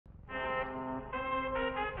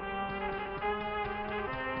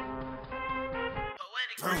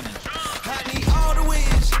I need all the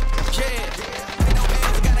wins. Yeah. Ain't no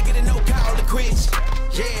hands, gotta get a no call to quits.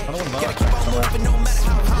 Yeah. Gotta keep on moving no matter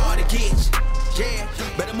how hard it gets. Yeah.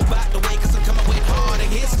 Better move out the way, cause I'm coming with harder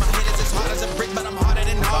hits. My head is as hard as a brick, but I'm harder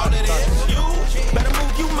than all of this. You better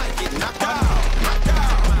move, you might get knocked out. Knocked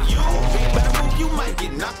out. You better move, you might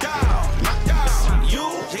get knocked out. Knocked out.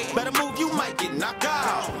 You better move, you might get knocked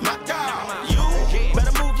out. Knocked out. You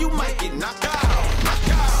better move, you might get knocked out.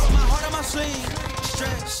 Knocked out. My heart on my sleeve.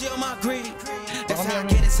 Shield my greed. That's how I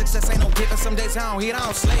get it. Success ain't no gift. Some days I don't eat, I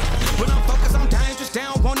don't sleep. When I'm focused, I'm dangerous.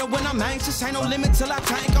 Down, wonder when I'm anxious. Ain't no limit till I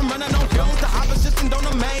tank. I'm running on fumes. The opposition don't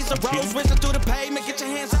amaze. The roads racing through the pavement. Get your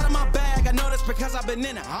hands out of my bag. I know that's because I've been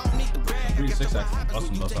in it. I don't need the brag. 3-6 actually.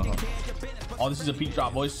 Awesome. Oh, this is a peak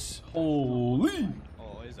drop, boys. Holy.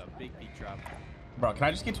 Oh, it's a big peak drop. Bro, can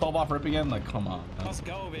I just get 12 off rip again? Like, come on. Man. Let's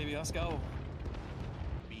go, baby. Let's go.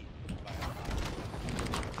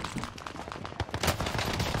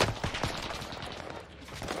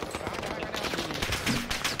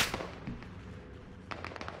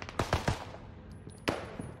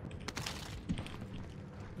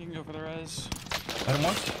 You can go for the res. Hit him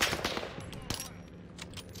once.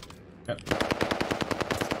 Yep.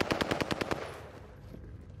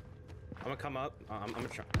 I'm gonna come up. I'm gonna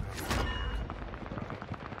try.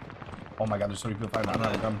 Oh my god, there's so many people fighting. I'm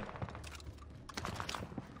not a gun.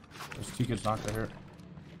 There's 2 kids knocked right here.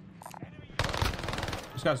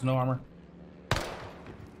 This guy's no armor.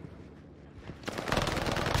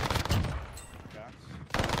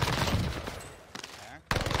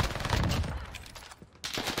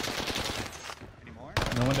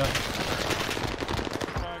 No window.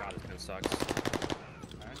 God, this gun sucks.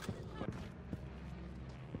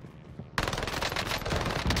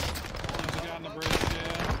 There's a guy on the bridge,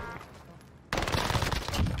 yeah.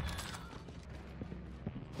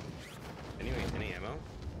 Any ammo?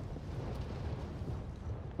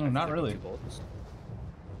 Not really.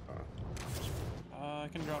 I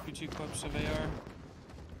can drop you 2 clips of AR.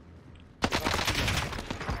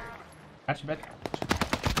 Actually, bet.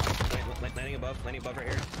 Landing above right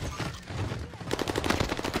here.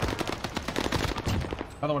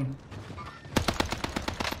 Another one.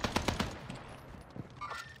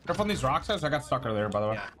 Careful on these rocks, guys. I got stuck over there, by the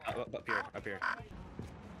way. Yeah, up here.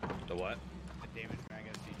 The what? The damage mag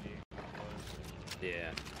STG.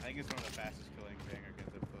 Yeah. I think it's one of the fastest killing thing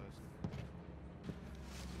against up close.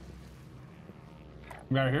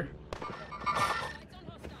 You got it here.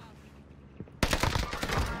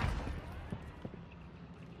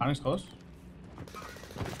 Timing's close.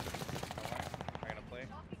 I gotta play.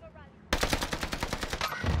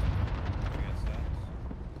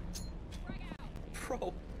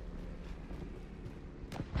 Bro.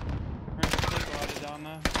 We're gonna take loaded down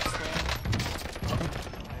there.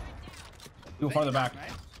 Go farther back.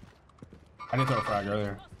 I didn't throw a frag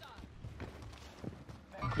earlier.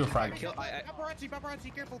 Do a frag.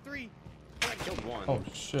 Paparazzi, careful, 3. I killed one. Oh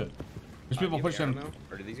shit. There's people pushing.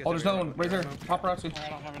 Oh, there's another one right there. Paparazzi. I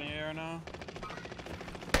don't have any air now.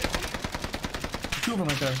 2 of them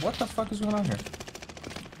right there. What the fuck is going on here?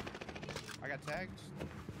 I got tagged.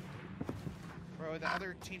 Bro, the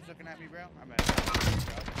other team's looking at me, bro. I'm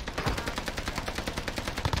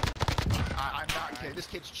not kidding. This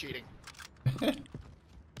kid's cheating.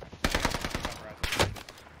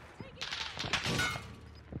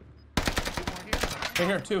 Right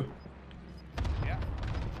here, 2. Yeah.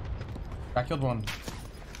 I killed one.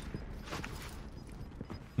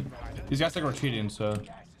 These guys think we're cheating, so. Okay.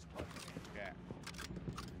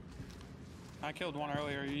 I killed one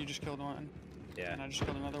earlier. You just killed one. Yeah. And I just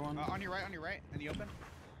killed another one. On your right, in the open.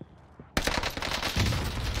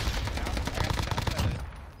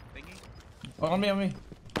 Oh, on me.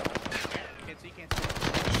 Can't see.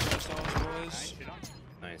 Boys.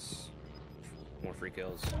 Nice. More free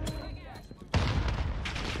kills.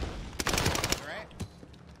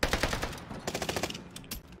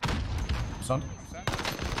 Stunned.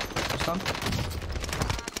 Stunned.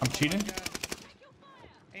 I'm cheating.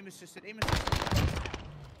 Aim assisted.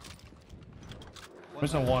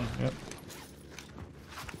 Missing 1. Yep.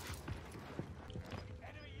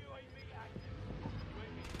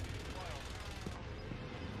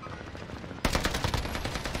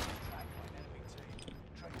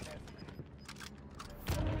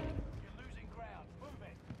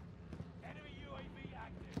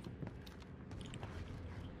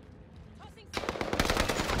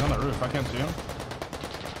 He's on the roof. I can't see him.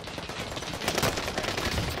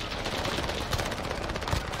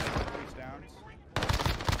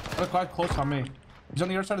 They're quite close on me. He's on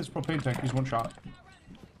the other side of this propane tank. He's 1 shot.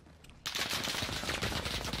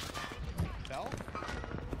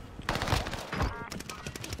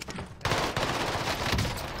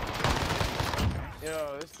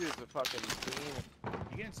 this dude's a fucking fiend.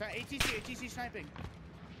 You get inside. ATC sniping.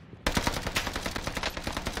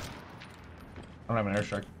 I don't have an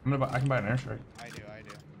airstrike. I can buy an airstrike. I do.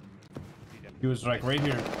 He was like right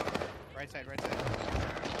here. Right side.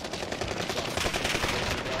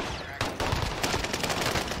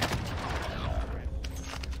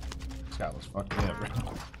 This guy was fucking up, bro. I'm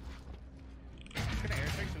just gonna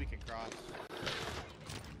airstrike so we can cross.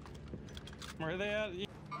 Where are they at?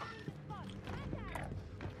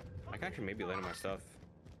 I can actually maybe land on my stuff.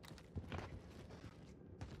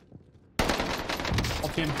 Whole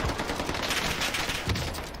team.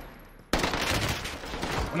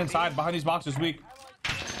 One inside, behind these boxes, weak.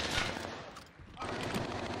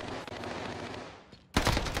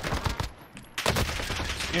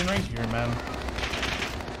 In right here, man.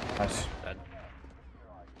 Nice. Dead.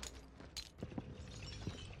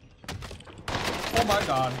 Oh my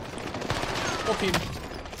god. Whole team.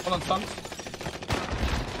 Hold on, stunned.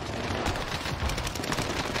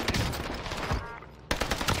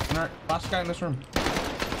 Alright, last guy in this room.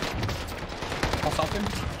 I'll stop him.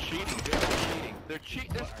 Cheating, dude. They're cheating. They're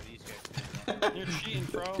cheating. What are these guys? You're cheating,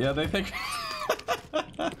 bro. Yeah, they think.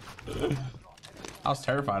 I was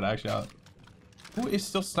terrified, actually. Who is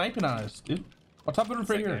still sniping on us, dude? What's up with him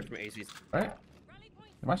right here? From ACT. Right?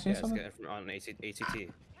 Am I seeing Yeah, something? it's from on ACT.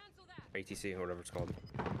 ATC, or whatever it's called.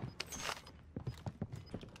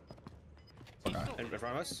 Okay. In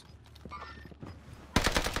front of us?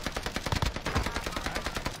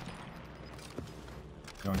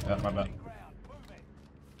 Going, yeah, my bad.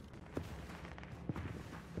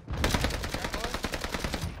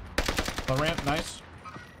 The ramp, nice.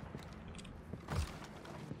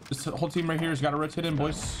 This whole team right here has got to rotate in,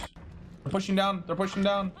 boys. They're pushing down. They're pushing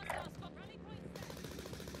down.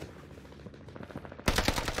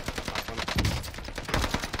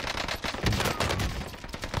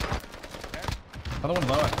 Another one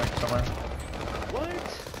low, I think, somewhere. Wait.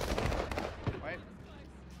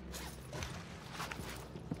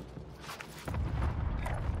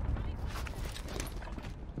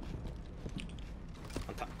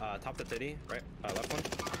 On top of the 30, right? Left one.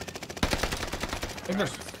 I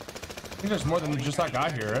think there's more than just that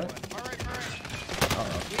guy here, right? All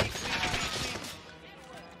right. Weak.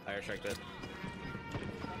 I airstriked it.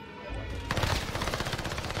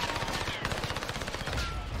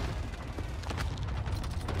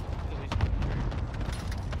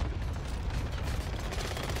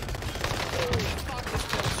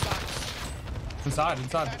 Inside.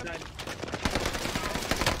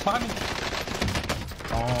 Behind me.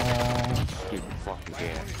 Oh. Stupid fucking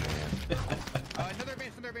gas, man.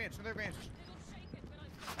 Another bench.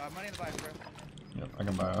 Money in the box, bro. Yep, I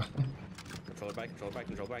can buy a... Controller bike. Go back.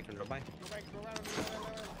 I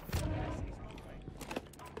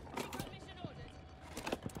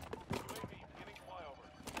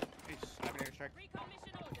have an airstrike.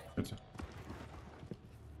 Good.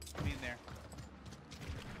 Me in there.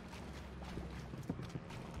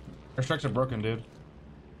 Airstrikes are broken, dude.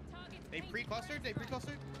 They pre-clustered?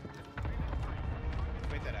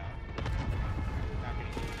 Wait that out. Not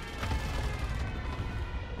getting you.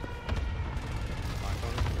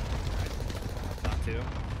 Top two.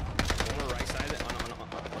 One more right side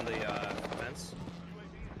on the fence.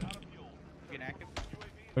 Getting active.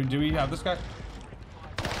 Wait, do we have this guy?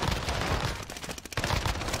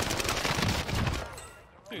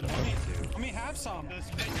 Dude, let me have some. This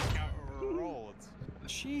guy just got rolled.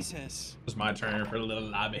 Jesus. It's my turn for a little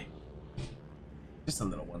lobby. Just a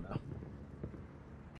little one, though.